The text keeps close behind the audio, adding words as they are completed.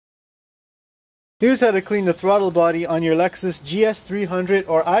Here's how to clean the throttle body on your Lexus GS300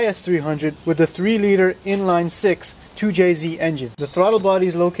 or IS300 with the 3-liter inline 6 2JZ engine. The throttle body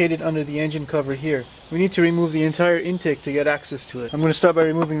is located under the engine cover here. We need to remove the entire intake to get access to it. I'm going to start by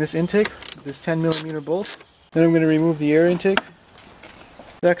removing this intake, this 10mm bolt. Then I'm going to remove the air intake.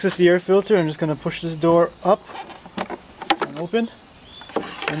 To access the air filter, I'm just going to push this door up and open,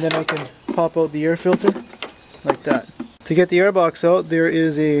 and then I can pop out the air filter like that. To get the airbox out, there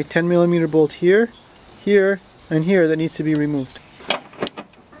is a 10mm bolt here, here, and here that needs to be removed.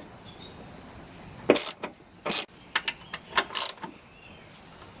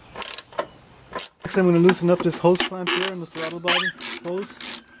 Next I'm going to loosen up this hose clamp here on the throttle body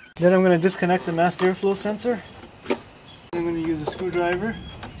hose. Then I'm going to disconnect the mass airflow sensor. I'm going to use a screwdriver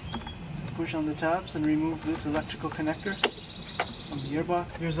to push on the tabs and remove this electrical connector from the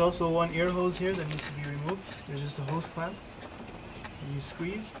airbox. There's also one air hose here that needs to be removed. There's just a hose clamp. And you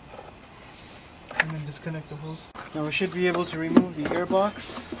squeeze and then disconnect the hose. Now we should be able to remove the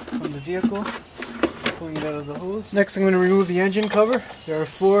airbox from the vehicle, pulling it out of the hose. Next I'm going to remove the engine cover. There are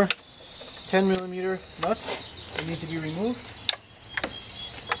 4 10mm nuts that need to be removed.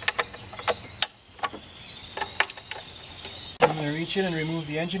 I'm going to reach in and remove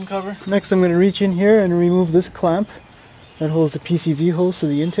the engine cover. Next I'm going to reach in here and remove this clamp that holds the PCV hose to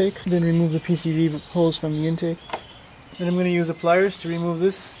the intake. Then remove the PCV hose from the intake. Then I'm going to use the pliers to remove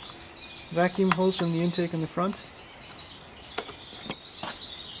this vacuum hose from the intake in the front.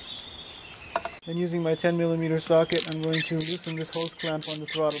 And using my 10mm socket, I'm going to loosen this hose clamp on the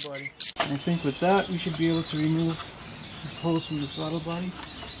throttle body. And I think with that, we should be able to remove this hose from the throttle body.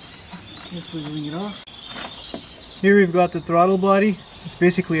 Just wiggling it off. Here we've got the throttle body. It's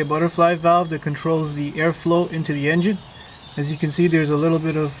basically a butterfly valve that controls the airflow into the engine. As you can see, there's a little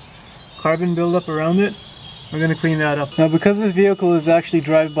bit of carbon buildup around it. We're going to clean that up. Now because this vehicle is actually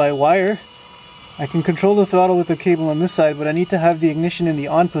drive-by-wire, I can control the throttle with the cable on this side, but I need to have the ignition in the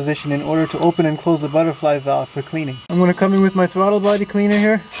on position in order to open and close the butterfly valve for cleaning. I'm going to come in with my throttle body cleaner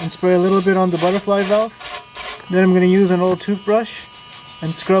here and spray a little bit on the butterfly valve. Then I'm going to use an old toothbrush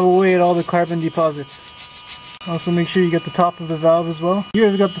and scrub away at all the carbon deposits. Also make sure you get the top of the valve as well.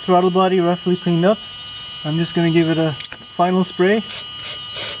 Here's got the throttle body roughly cleaned up. I'm just going to give it a final spray.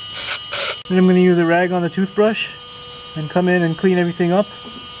 Then I'm going to use a rag on the toothbrush and come in and clean everything up.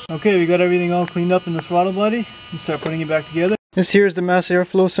 Okay, we got everything all cleaned up in the throttle body. And start putting it back together. This here is the mass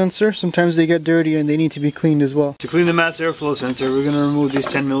airflow sensor. Sometimes they get dirty and they need to be cleaned as well. To clean the mass airflow sensor, we're going to remove these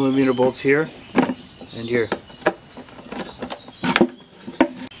 10mm bolts here and here.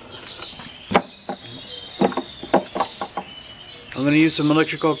 I'm going to use some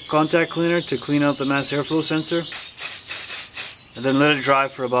electrical contact cleaner to clean out the mass airflow sensor. And then let it dry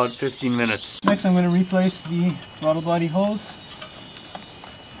for about 15 minutes. Next I'm going to replace the throttle body hose.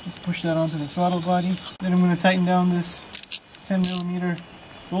 Just push that onto the throttle body. Then I'm going to tighten down this 10mm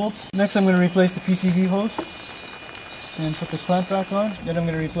bolt. Next I'm going to replace the PCV hose and put the clamp back on. Then I'm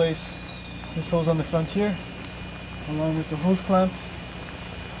going to replace this hose on the front here along with the hose clamp.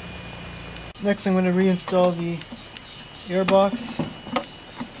 Next I'm going to reinstall the airbox.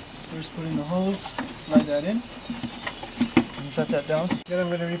 First put in the hose, slide that in. Set that down. Then I'm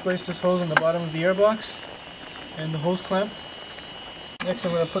going to replace this hose on the bottom of the airbox and the hose clamp. Next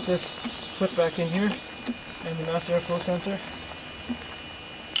I'm going to put this clip back in here and the mass airflow sensor.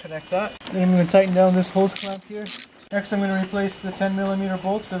 Connect that. Then I'm going to tighten down this hose clamp here. Next I'm going to replace the 10mm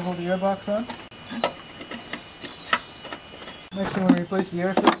bolts that hold the airbox on. Next I'm going to replace the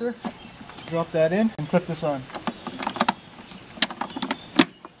air filter. Drop that in and clip this on.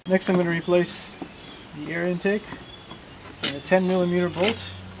 Next I'm going to replace the air intake. And a 10mm bolt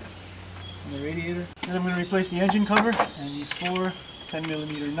on the radiator. Then I'm going to replace the engine cover and these 4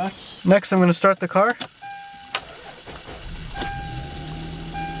 10mm nuts. Next I'm going to start the car.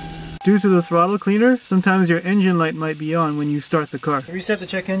 Due to the throttle cleaner, sometimes your engine light might be on when you start the car. To reset the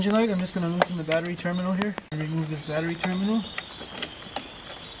check engine light, I'm just going to loosen the battery terminal here. Remove this battery terminal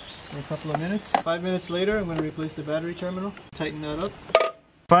for a couple of minutes. 5 minutes later I'm going to replace the battery terminal. Tighten that up.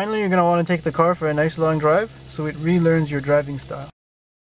 Finally, you're going to want to take the car for a nice long drive so it relearns your driving style.